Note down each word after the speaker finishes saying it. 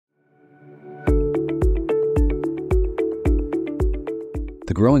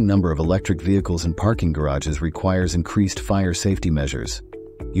The growing number of electric vehicles in parking garages requires increased fire safety measures.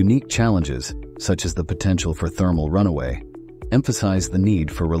 Unique challenges, such as the potential for thermal runaway, emphasize the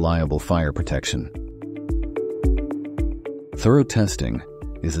need for reliable fire protection. Thorough testing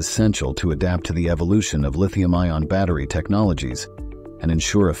is essential to adapt to the evolution of lithium-ion battery technologies and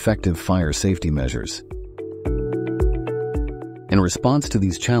ensure effective fire safety measures. In response to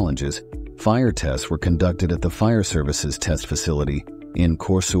these challenges, fire tests were conducted at the Fire Services Test Facility in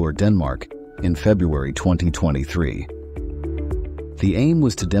Korsør, Denmark, in February 2023. The aim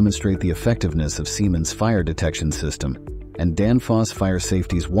was to demonstrate the effectiveness of Siemens' fire detection system and Danfoss Fire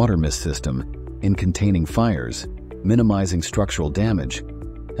Safety's water mist system in containing fires, minimizing structural damage,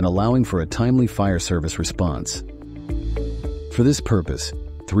 and allowing for a timely fire service response. For this purpose,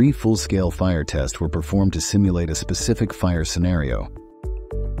 3 full-scale fire tests were performed to simulate a specific fire scenario.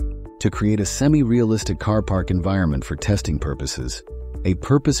 To create a semi-realistic car park environment for testing purposes, a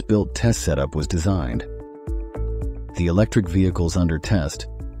purpose-built test setup was designed. The electric vehicles under test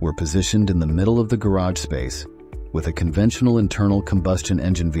were positioned in the middle of the garage space, with a conventional internal combustion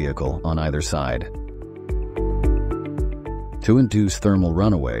engine vehicle on either side. To induce thermal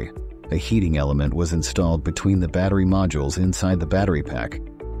runaway, a heating element was installed between the battery modules inside the battery pack.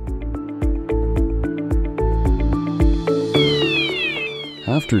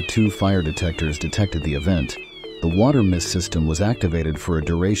 After 2 fire detectors detected the event, the water mist system was activated for a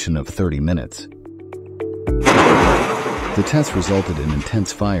duration of 30 minutes. The test resulted in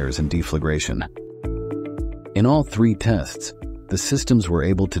intense fires and deflagration. In all 3 tests, the systems were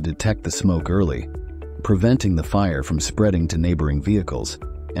able to detect the smoke early, preventing the fire from spreading to neighboring vehicles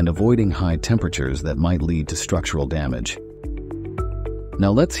and avoiding high temperatures that might lead to structural damage.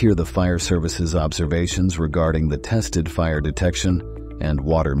 Now let's hear the Fire Services observations regarding the tested fire detection and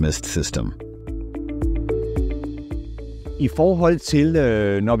water mist system. I forhold til,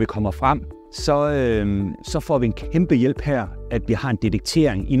 når vi kommer frem, så får vi en kæmpe hjælp her, at vi har en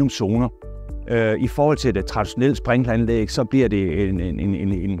detektering i nogle zoner. I forhold til det traditionelle sprinkleranlæg, så bliver det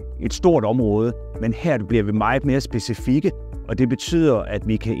et stort område, men her bliver vi meget mere specifikke, og det betyder, at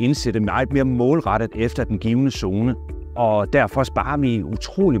vi kan indsætte meget mere målrettet efter den givne zone, og derfor sparer vi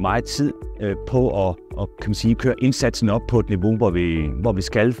utrolig meget tid på at kan man sige, køre indsatsen op på et niveau, hvor vi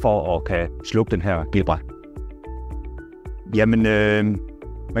skal for at kan slukke den her bilbrand. Jamen,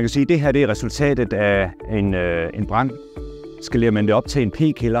 man kan sige, at det her det er resultatet af en brand. Skalerer man det op til en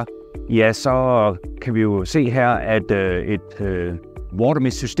p-kælder, ja, så kan vi jo se her, at et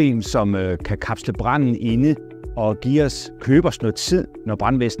watermist-system, som kan kapsle branden inde og give købers noget tid, når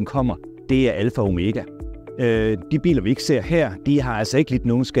brandvæsenet kommer, det er alfa og omega. De biler, vi ikke ser her, de har altså ikke lidt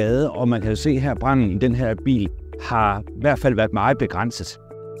nogen skade, og man kan jo se her, branden i den her bil har i hvert fald været meget begrænset.